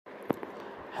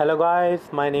Hello guys,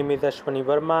 my name is Ashwani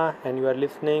Verma and you are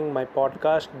listening my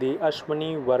podcast The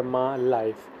Ashwani Verma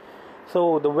Life.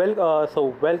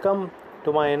 Welcome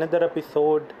to my another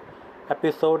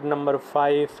episode number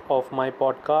 5 of my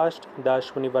podcast The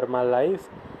Ashwani Verma Life,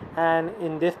 and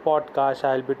in this podcast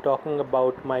I'll be talking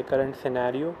about my current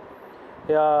scenario.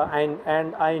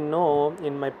 And I know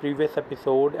in my previous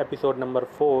episode number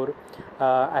 4,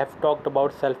 I have talked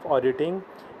about self auditing,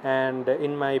 and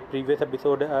in my previous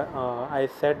episode, I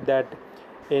said that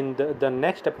in the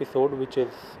next episode, which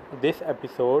is this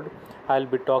episode, I'll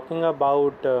be talking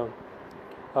about.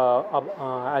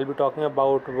 I'll be talking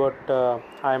about what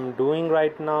I'm doing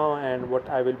right now and what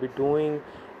I will be doing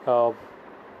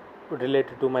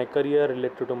related to my career,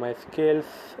 related to my skills,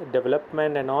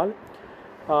 development, and all.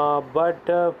 But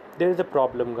there is a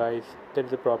problem, guys. There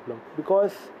is a problem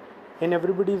because in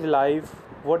everybody's life,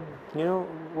 what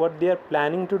what they are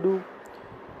planning to do,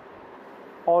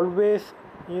 always,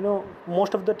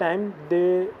 most of the time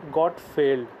they got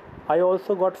failed. I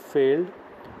also got failed,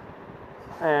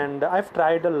 and I've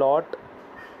tried a lot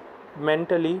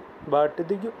mentally, but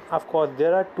of course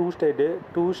there are two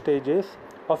stages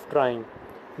of trying,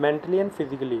 mentally and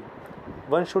physically.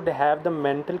 One should have the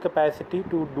mental capacity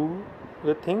to do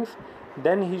the things,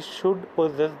 then he should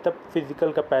possess the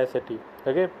physical capacity.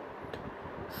 Okay,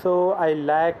 so I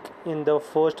lack in the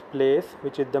first place,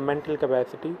 which is the mental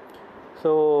capacity.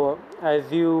 So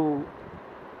as you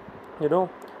know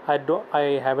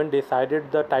I haven't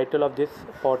decided the title of this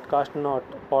podcast, not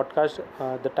podcast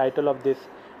the title of this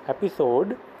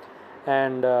episode.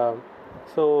 And uh,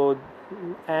 so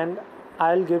and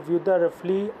I'll give you the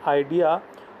roughly idea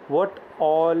what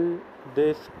all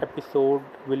this episode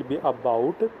will be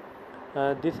about.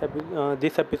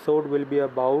 This episode will be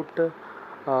about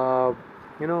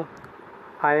you know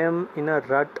I am in a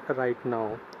rut right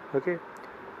now. Okay,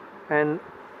 and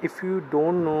if you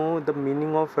don't know the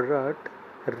meaning of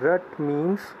rut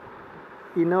means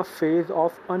in a phase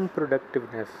of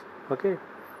unproductiveness. Okay,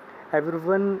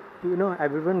 everyone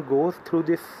goes through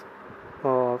this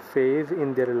phase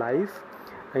in their life,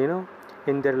 you know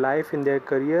in their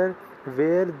career,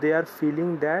 where they are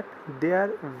feeling that they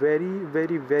are very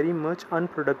very very much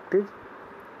unproductive,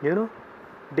 you know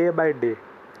day by day.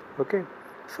 Okay,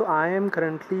 so I am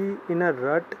currently in a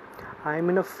rut. I am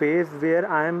in a phase where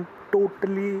I am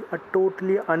totally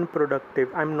unproductive.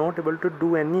 I'm not able to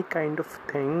do any kind of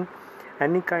thing,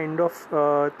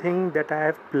 thing that I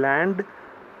have planned,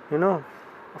 you know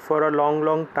for a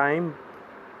long time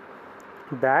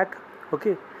back.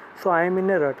 Okay, so I am in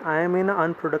a rut. I am in an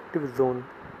unproductive zone,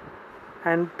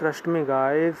 and trust me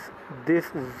guys,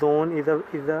 this zone is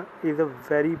a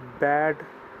very bad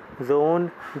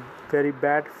zone, very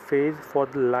bad phase for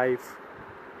the life.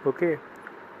 Okay,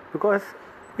 because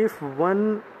if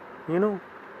one you know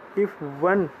if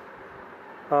one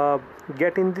uh,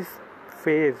 get in this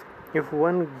phase, if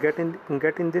one get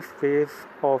in this phase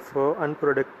of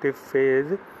unproductive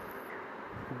phase,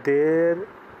 there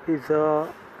is a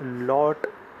lot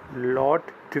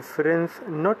difference,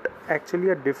 not actually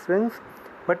a difference,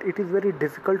 but it is very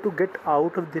difficult to get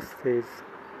out of this phase,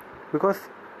 because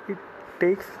it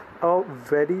takes a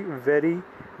very very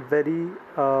very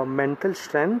mental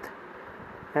strength.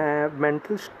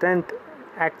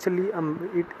 Actually,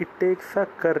 it takes a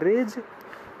courage,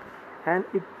 and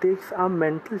it takes a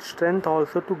mental strength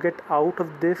also to get out of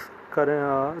this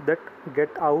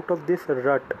get out of this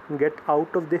rut, get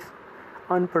out of this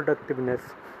unproductiveness,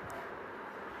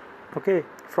 okay,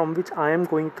 from which I am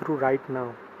going through right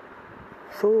now.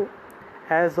 So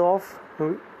as of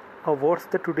what's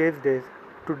the today's date?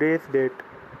 Today's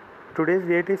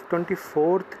date is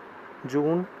 24th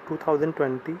June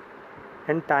 2020,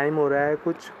 and time हो रहा है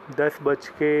कुछ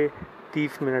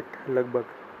 10:30 लगभग,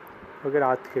 okay,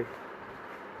 रात के.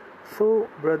 So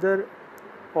brother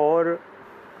और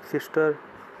sister,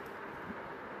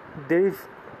 there is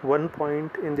one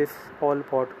point in this all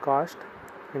podcast,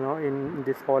 in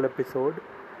this all episode,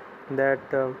 that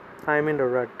I am in a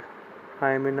rut. I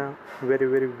am in a very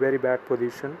very very bad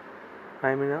position. I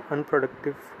am in an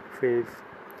unproductive phase,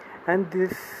 and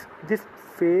this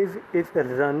phase is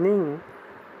running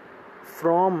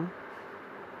from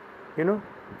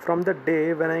from the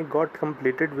day when I got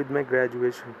completed with my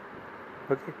graduation.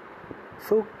 Okay,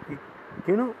 so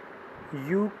you know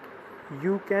you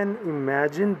you can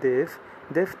imagine this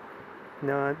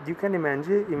you can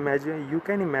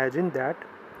imagine that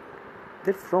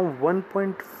from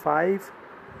 1.5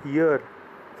 year,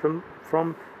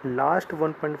 from last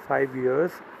 1.5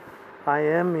 years, I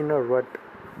am in a rut.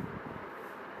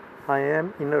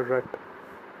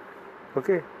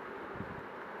 Okay,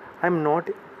 I'm not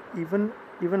even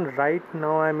even right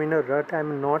now I'm in a rut.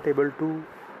 I'm not able to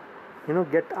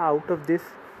get out of this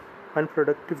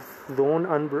unproductive zone,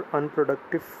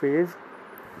 unproductive phase,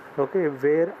 okay,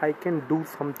 where I can do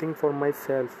something for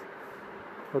myself.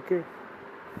 Okay,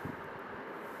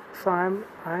 so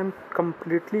I'm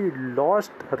completely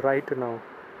lost right now.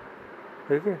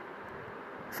 Okay,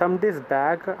 some days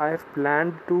back I have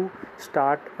planned to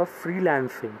start a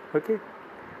freelancing. Okay,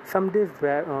 some days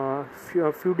back, a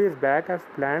few days back I've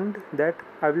planned that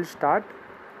I will start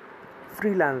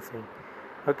freelancing.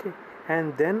 Okay,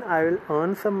 and then I will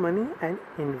earn some money and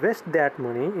invest that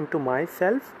money into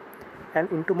myself and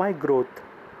into my growth,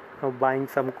 buying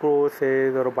some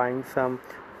courses or buying some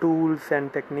tools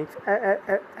and techniques,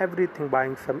 everything,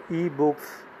 buying some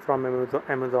ebooks from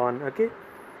Amazon. Okay,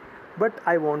 but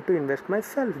I want to invest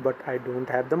myself, but I don't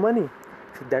have the money.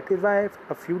 So that is why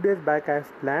a few days back I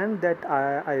have planned that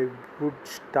I would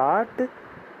start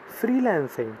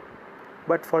freelancing.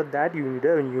 But for that you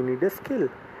need a skill.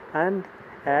 And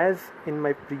as in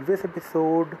my previous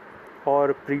episode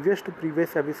or previous to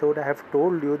previous episode, I have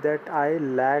told you that I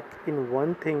lack in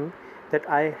one thing, that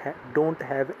I don't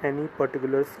have any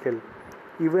particular skill,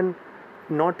 even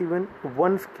not even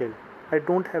one skill. I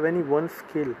don't have any one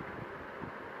skill.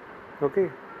 Okay,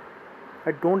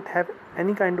 I don't have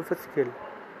any kind of a skill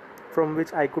from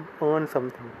which I could earn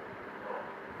something.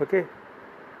 Okay,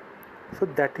 so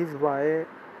that is why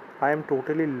I am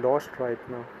totally lost right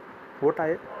now. What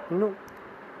you know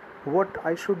what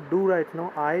I should do right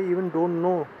now, I even don't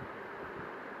know.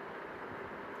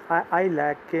 I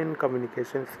lack in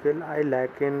communication skill, I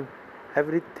lack in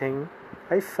everything.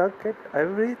 I suck at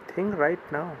everything right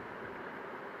now.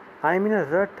 I'm in a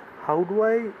rut. How do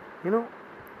I, you know,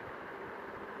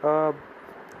 uh,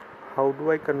 how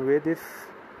do I convey this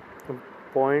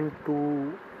point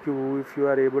to you? If you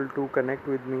are able to connect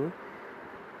with me,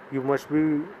 you must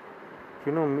be,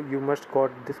 you must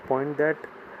got this point, that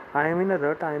I am in a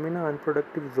rut. I am in an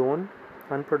unproductive zone,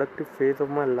 unproductive phase of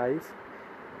my life,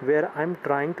 where I'm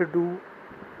trying to do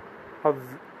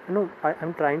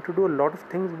I'm trying to do a lot of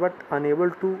things, but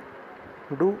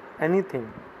do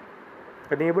anything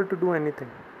unable to do anything.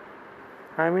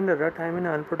 I'm in a rut. I'm in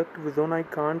an unproductive zone. I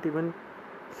can't even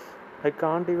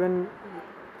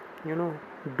you know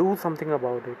do something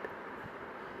about it.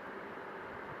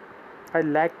 I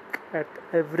lack at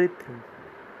everything.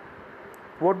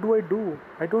 What do I do?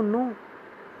 I don't know.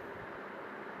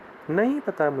 नहीं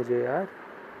पता मुझे यार.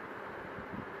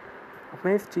 अब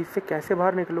मैं इस चीज़ से कैसे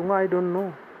बाहर निकलूँगा? I don't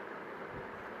know.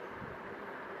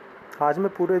 आज मैं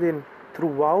पूरे दिन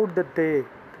throughout the day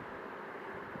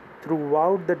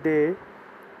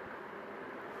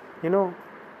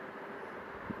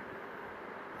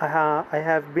I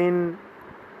have been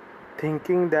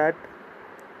thinking that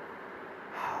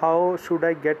how should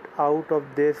I get out of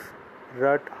this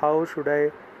rut? How should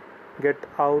I get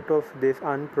out of this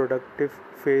unproductive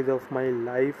phase of my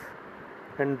life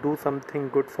and do something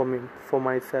good for me, for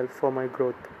myself, for my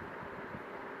growth?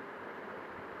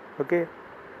 Okay,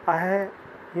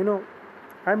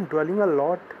 I'm dwelling a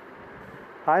lot.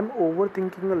 I'm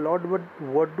overthinking a lot, but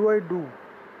what do I do?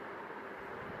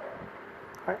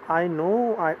 I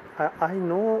know I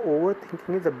know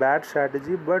overthinking is a bad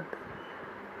strategy, but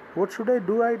what should I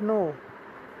do right now?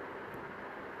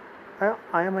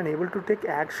 I am unable to take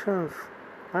actions.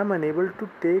 I am unable to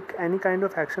take any kind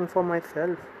of action for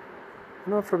myself.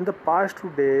 From the past 2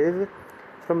 days,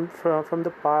 from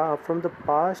the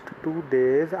past 2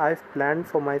 days, I've planned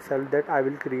for myself that I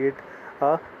will create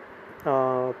a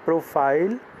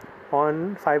profile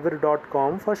on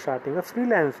Fiverr.com for starting a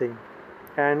freelancing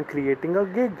and creating a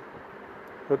gig.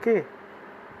 Okay,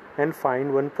 and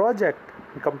find one project,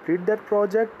 complete that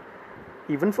project,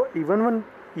 even for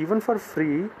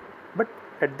free. But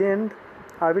at the end,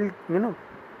 I will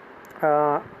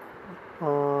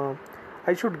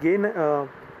I should gain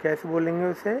कैसे बोलेंगे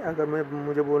उसे, अगर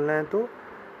मुझे बोलना है तो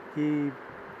कि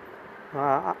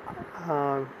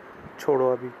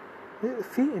छोड़ो अभी.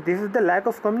 See, this is the lack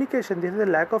of communication, this is the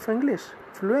lack of English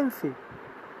fluency.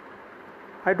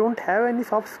 I don't have any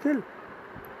soft skill.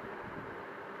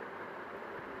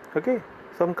 Okay,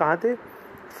 so हम कहाँ थे?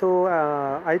 So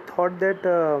I thought that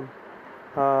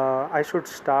I should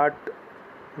start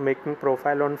making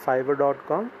profile on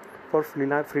Fiverr.com for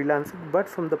freelancing, but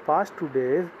from the past 2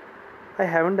 days I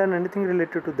haven't done anything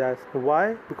related to that.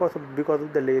 Why? Because of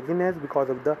the laziness, because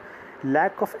of the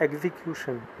lack of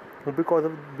execution,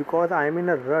 because I am in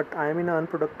a rut, I am in an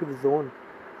unproductive zone.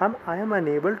 I am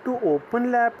unable to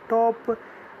open laptop,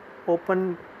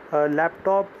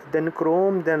 then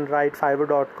Chrome, then write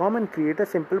Fiverr.com and create a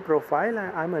simple profile.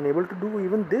 I am unable to do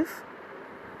even this.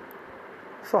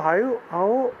 So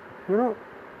how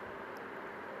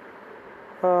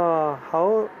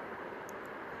how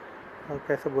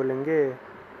कैसे बोलेंगे.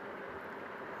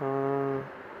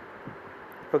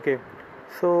 Okay,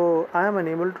 so I am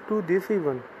unable to do this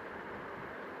even.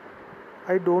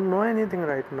 I don't know anything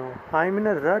right now. I'm in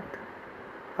a rut.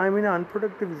 I'm in an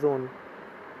unproductive zone.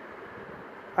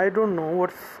 I don't know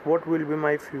what will be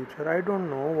my future. I don't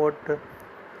know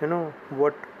you know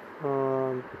what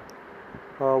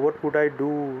would I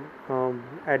do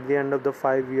at the end of the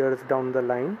 5 years down the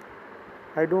line.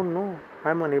 I don't know.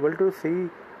 I'm unable to see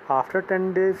after 10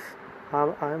 days.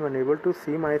 I'm unable to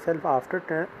see myself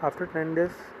after 10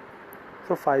 days.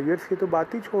 So 5 years की तो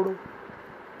बात ही छोड़ो.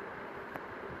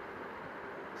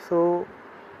 So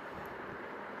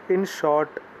in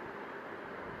short,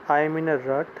 I am in a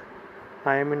rut.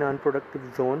 I am in an unproductive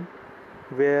zone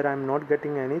where I'm not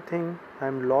getting anything.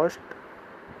 I'm lost.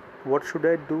 What should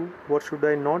I do? What should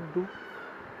I not do?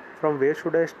 From where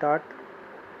should I start?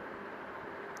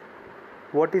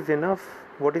 What is enough?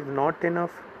 What is not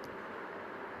enough?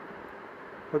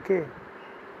 Okay,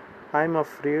 I'm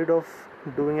afraid of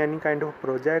doing any kind of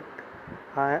project.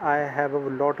 I have a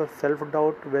lot of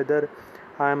self-doubt whether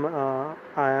I am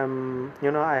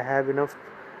I have enough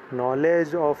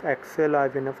knowledge of Excel. I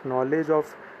have enough knowledge of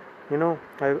I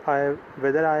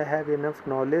whether I have enough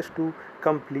knowledge to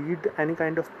complete any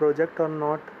kind of project or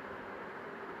not.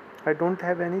 I don't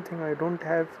have anything. I don't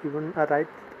have even a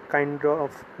right kind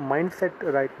of mindset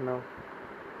right now.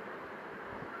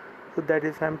 So that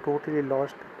is, I'm totally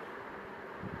lost.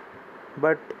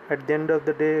 But at the end of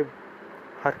the day,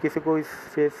 हर किसी को इस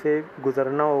phase से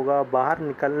गुजरना होगा, बाहर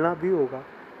निकलना भी होगा.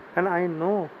 And I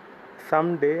know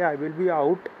someday I will be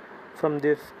out from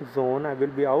this zone. I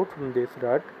will be out from this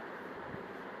rut.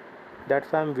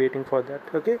 That's why I'm waiting for that.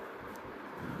 Okay.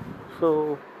 So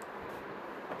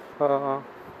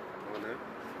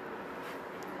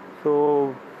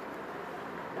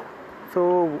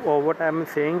what I'm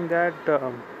saying that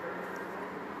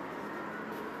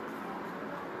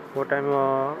what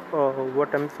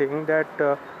I'm saying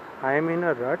that I am in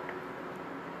a rut.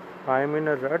 I am in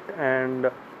a rut,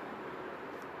 and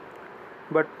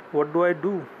but what do I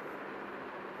do?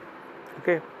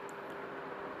 Okay,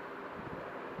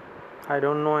 I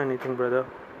don't know anything, brother.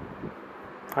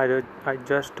 I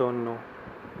just don't know.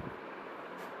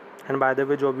 And by the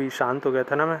way, जो अभी शांत हो गया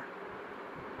था ना, मैं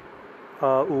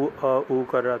ऊ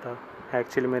कर रहा था.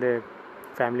 एक्चुअली मेरे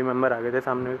फैमिली मेम्बर आ गए थे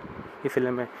सामने,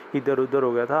 इसलिए मैं इधर उधर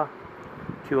हो गया था.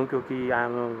 क्योंकि I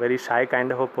am a very shy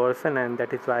kind of a person, and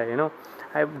that is why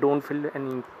I don't feel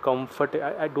any comfort.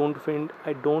 I don't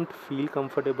feel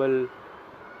comfortable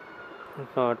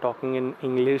talking in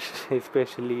English,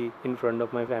 especially in front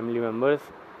of my family members.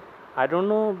 I don't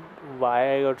know why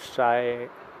I got shy.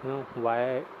 Why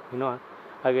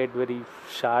I get very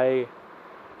shy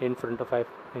in front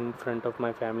of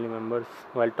my family members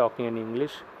while talking in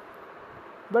English.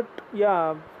 But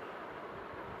yeah,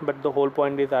 but the whole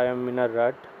point is I am in a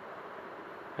rut,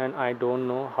 and I don't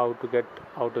know how to get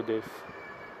out of this.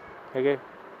 Okay,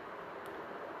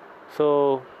 so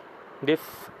this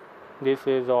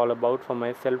is all about for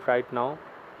myself right now,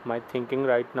 my thinking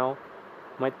right now,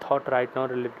 my thought right now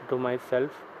related to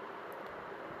myself.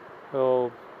 So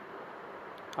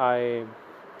I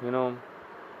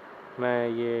मैं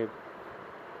ये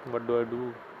what do I do?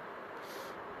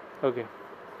 Okay,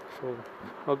 so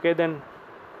okay then,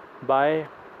 bye.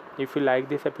 If you like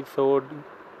this episode,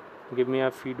 give me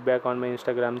a feedback on my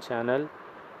Instagram channel,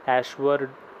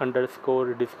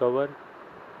 ashwar_discover,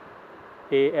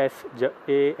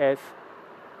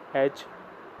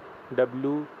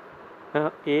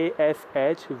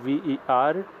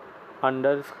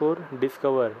 ASHWASHVER_discover,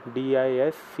 DISCOVER,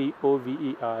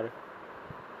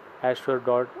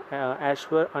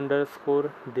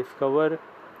 ashwar_discover.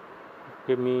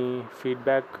 Give me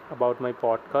feedback about my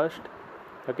podcast.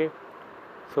 Okay,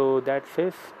 so that's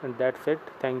it.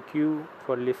 Thank you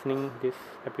for listening this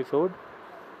episode.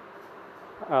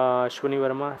 Shwani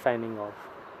Verma signing off.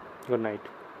 Good night.